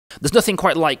There's nothing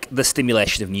quite like the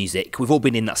stimulation of music. We've all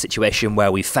been in that situation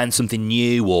where we've found something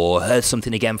new or heard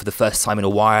something again for the first time in a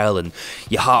while, and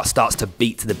your heart starts to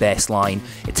beat to the bass line.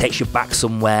 It takes you back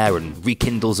somewhere and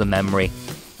rekindles a memory.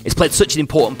 It's played such an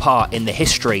important part in the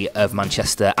history of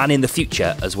Manchester and in the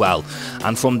future as well.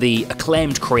 And from the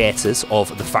acclaimed creators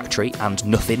of The Factory and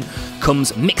Nothing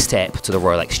comes Mixtape to the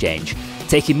Royal Exchange,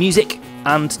 taking music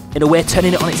and, in a way,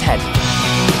 turning it on its head.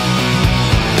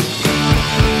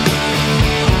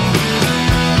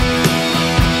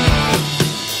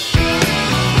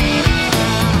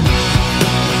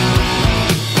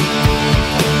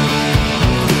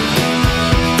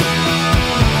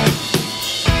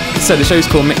 So the show's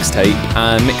called Mixtape,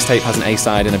 and Mixtape has an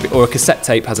A-side and a cassette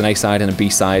tape has an A-side and a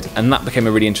B-side, and that became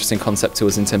a really interesting concept to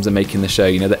us in terms of making the show.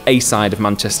 You know, the A-side of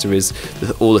Manchester is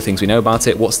all the things we know about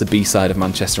it. What's the B-side of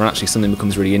Manchester? And actually something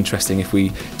becomes really interesting if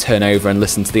we turn over and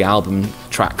listen to the album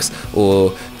tracks or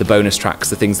the bonus tracks,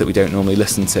 the things that we don't normally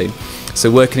listen to. So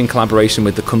working in collaboration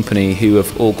with the company, who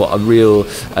have all got a real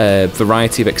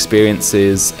variety of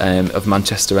experiences of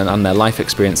Manchester and their life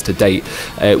experience to date,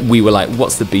 we were like,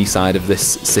 what's the B-side of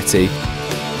this city?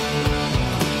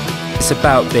 It's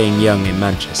about being young in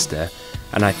Manchester,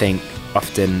 and I think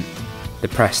often the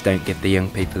press don't give the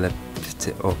young people,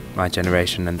 or my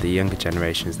generation and the younger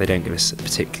generations, they don't give us a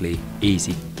particularly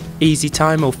easy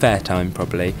time or fair time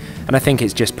probably. And I think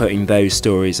it's just putting those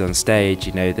stories on stage.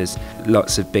 You know, there's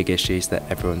lots of big issues that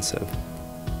everyone's sort of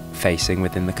facing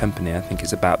within the company. I think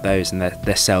it's about those, and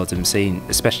they're seldom seen,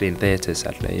 especially in theatre,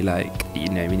 sadly. Like, you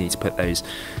know, we need to put those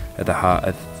at the heart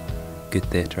of good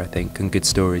theatre, I think, and good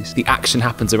stories. The action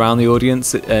happens around the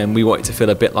audience. We want it to feel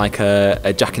a bit like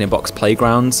a Jack-in-a-Box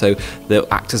playground, so the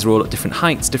actors are all at different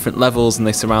heights, different levels, and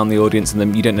they surround the audience, and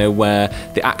then you don't know where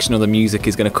the action or the music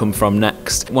is going to come from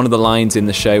next. One of the lines in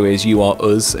the show is "You are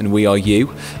us and we are you,"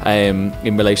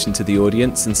 in relation to the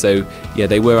audience, and so yeah,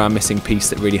 they were our missing piece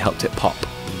that really helped it pop.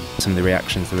 Some of the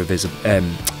reactions that were visible,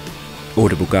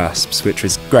 audible gasps, which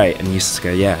was great, and you just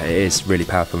go, yeah, it is really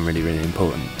powerful and really, really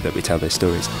important that we tell those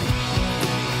stories.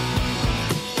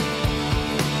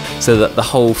 So that the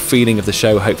whole feeling of the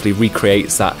show hopefully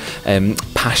recreates that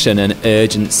passion and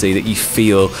urgency that you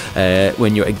feel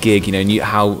when you're at a gig, you know, and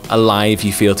how alive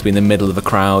you feel to be in the middle of a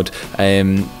crowd,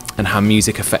 and how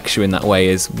music affects you in that way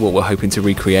is what we're hoping to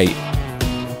recreate.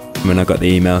 When I got the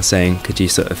email saying, could you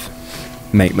sort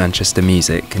of make Manchester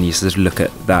music, and you sort of look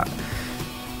at that,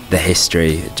 the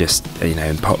history, just, you know,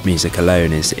 in pop music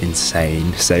alone is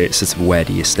insane. So it's sort of, where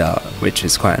do you start, which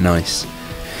is quite nice.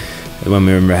 When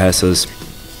we were in rehearsals,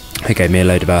 they gave me a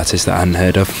load of artists that I hadn't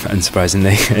heard of,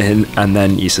 unsurprisingly, and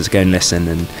then you sort of go and listen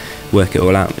and work it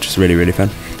all out, which was really, really fun.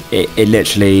 It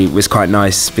literally was quite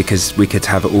nice because we could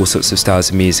have all sorts of styles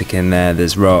of music in there.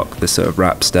 There's rock, there's sort of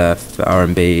rap stuff,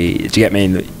 R&B, do you get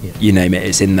me? You name it,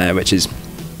 it's in there, which is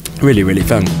really, really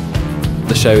fun.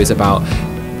 The show is about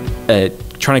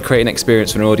trying to create an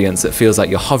experience for an audience that feels like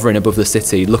you're hovering above the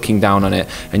city, looking down on it,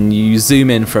 and you zoom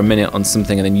in for a minute on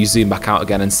something and then you zoom back out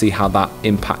again and see how that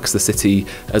impacts the city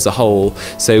as a whole.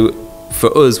 So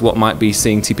for us, what might be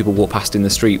seeing two people walk past in the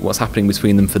street, what's happening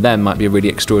between them, for them might be a really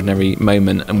extraordinary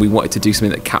moment, and we wanted to do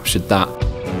something that captured that.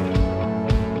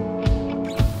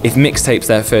 If Mixtape's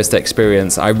their first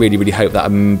experience, I really, really hope that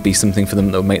would be something for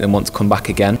them that will make them want to come back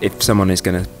again. If someone is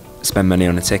going to spend money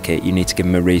on a ticket, you need to give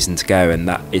them a reason to go, and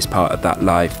that is part of that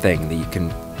live thing, that you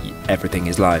can, everything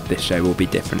is live. This show will be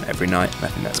different every night, and I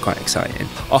think that's quite exciting.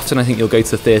 Often I think you'll go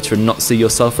to the theatre and not see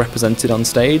yourself represented on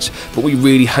stage, but we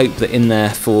really hope that in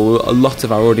there, for a lot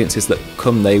of our audiences that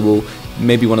come, they will,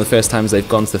 maybe one of the first times they've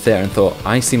gone to the theatre and thought,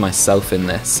 I see myself in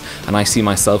this, and I see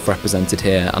myself represented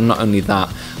here, and not only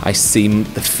that, I see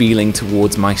the feeling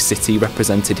towards my city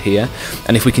represented here.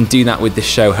 And if we can do that with this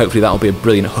show, hopefully that will be a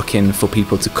brilliant hook in for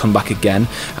people to come back again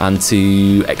and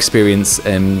to experience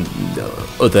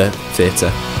other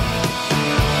theatre.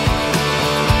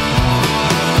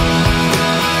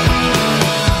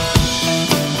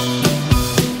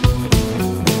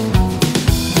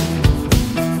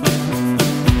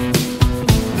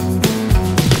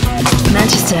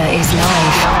 Manchester is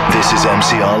live. This is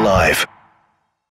MCR Live.